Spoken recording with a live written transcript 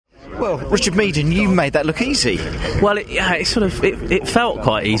Well, Richard Meaden, you made that look easy. Well, it felt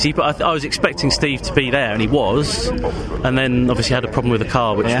quite easy, but I was expecting Steve to be there, and he was. And then obviously had a problem with the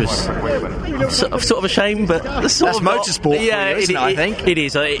car, which was sort of a shame, but that's motorsport. Isn't it, I think it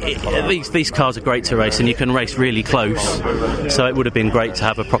is. These cars are great to race, and you can race really close. So it would have been great to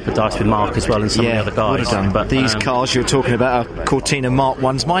have a proper dice with Mark as well and some of the other guys. But these cars you're talking about are Cortina Mark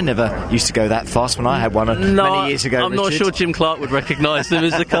 1s. Mine never used to go that fast when I had one many years ago. I'm not sure Jim Clark would recognise them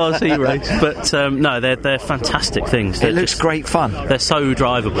as the cars he raced, but no, they're fantastic things. It looks great fun. They're so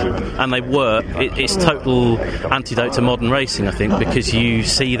drivable, and they work. It's total antidote to modern racing, I think, because you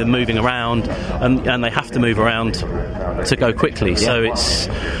see them moving around, and they have to move around to go quickly. So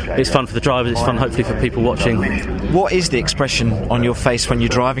it's fun for the drivers. It's fun, hopefully, for people watching. What is the expression on your face when you're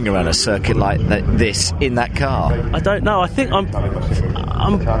driving around a circuit like this in that car? I don't know. I think I'm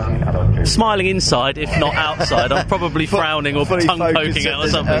smiling inside, if not outside. I'm probably frowning or tongue poking out or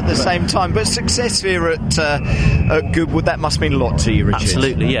something. At the same time, but success here at Goodwood, that must mean a lot to you, Richard.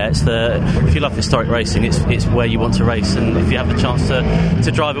 Absolutely, yeah. If you love historic racing, it's where you want to race, and if you have the chance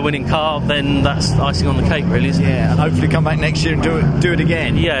to drive a winning car, then that's icing on the cake, really, isn't it? Yeah, and hopefully come back next year and do it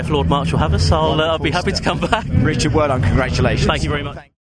again. Yeah, if Lord March will have us, I'll be happy to come back. Richard, well done, congratulations. Thank you very much.